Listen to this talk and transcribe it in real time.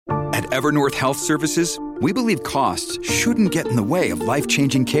Evernorth Health Services, we believe costs shouldn't get in the way of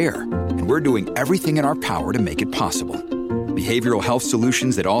life-changing care, and we're doing everything in our power to make it possible. Behavioral health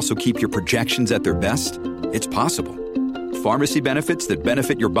solutions that also keep your projections at their best? It's possible. Pharmacy benefits that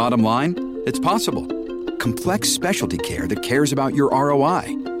benefit your bottom line? It's possible. Complex specialty care that cares about your ROI?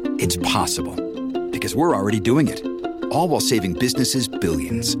 It's possible. Because we're already doing it. All while saving businesses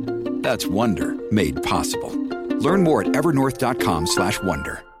billions. That's Wonder made possible. Learn more at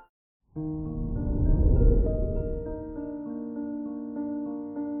evernorth.com/wonder.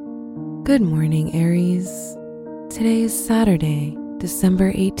 Good morning, Aries. Today is Saturday,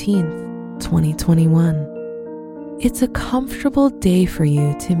 December 18th, 2021. It's a comfortable day for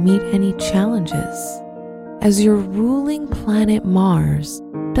you to meet any challenges, as your ruling planet Mars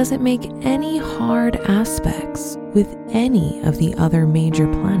doesn't make any hard aspects with any of the other major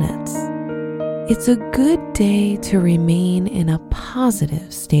planets. It's a good day to remain in a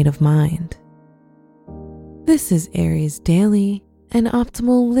positive state of mind. This is Aries Daily, an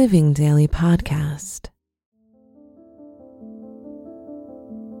Optimal Living Daily podcast.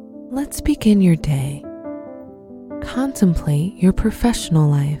 Let's begin your day. Contemplate your professional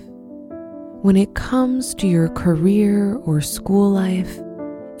life. When it comes to your career or school life,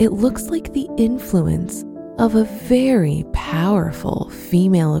 it looks like the influence of a very powerful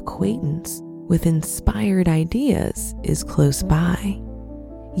female acquaintance with inspired ideas is close by.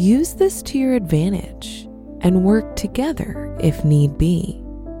 Use this to your advantage and work together if need be.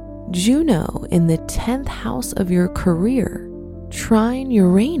 Juno in the 10th house of your career, trine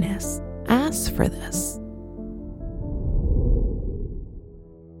Uranus, asks for this.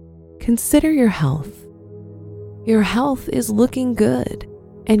 Consider your health. Your health is looking good,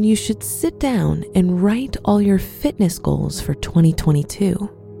 and you should sit down and write all your fitness goals for 2022.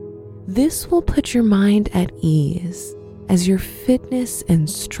 This will put your mind at ease, as your fitness and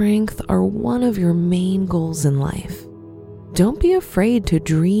strength are one of your main goals in life. Don't be afraid to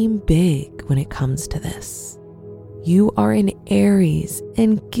dream big when it comes to this. You are an Aries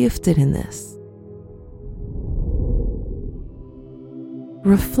and gifted in this.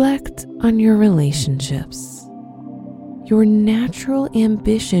 Reflect on your relationships. Your natural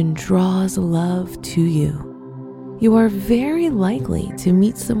ambition draws love to you. You are very likely to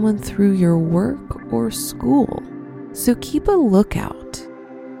meet someone through your work or school, so keep a lookout.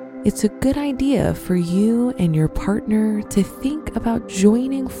 It's a good idea for you and your partner to think about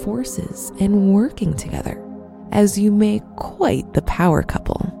joining forces and working together, as you make quite the power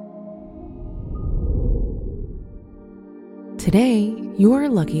couple. Today, your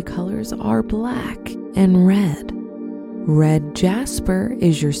lucky colors are black and red. Red jasper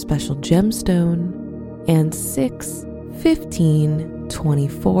is your special gemstone, and 6, 15,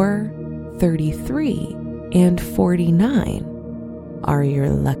 24, 33, and 49 are your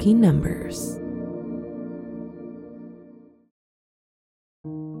lucky numbers.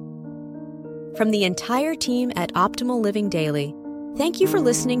 From the entire team at Optimal Living Daily, thank you for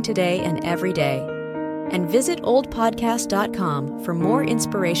listening today and every day. And visit oldpodcast.com for more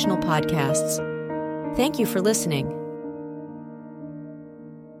inspirational podcasts. Thank you for listening.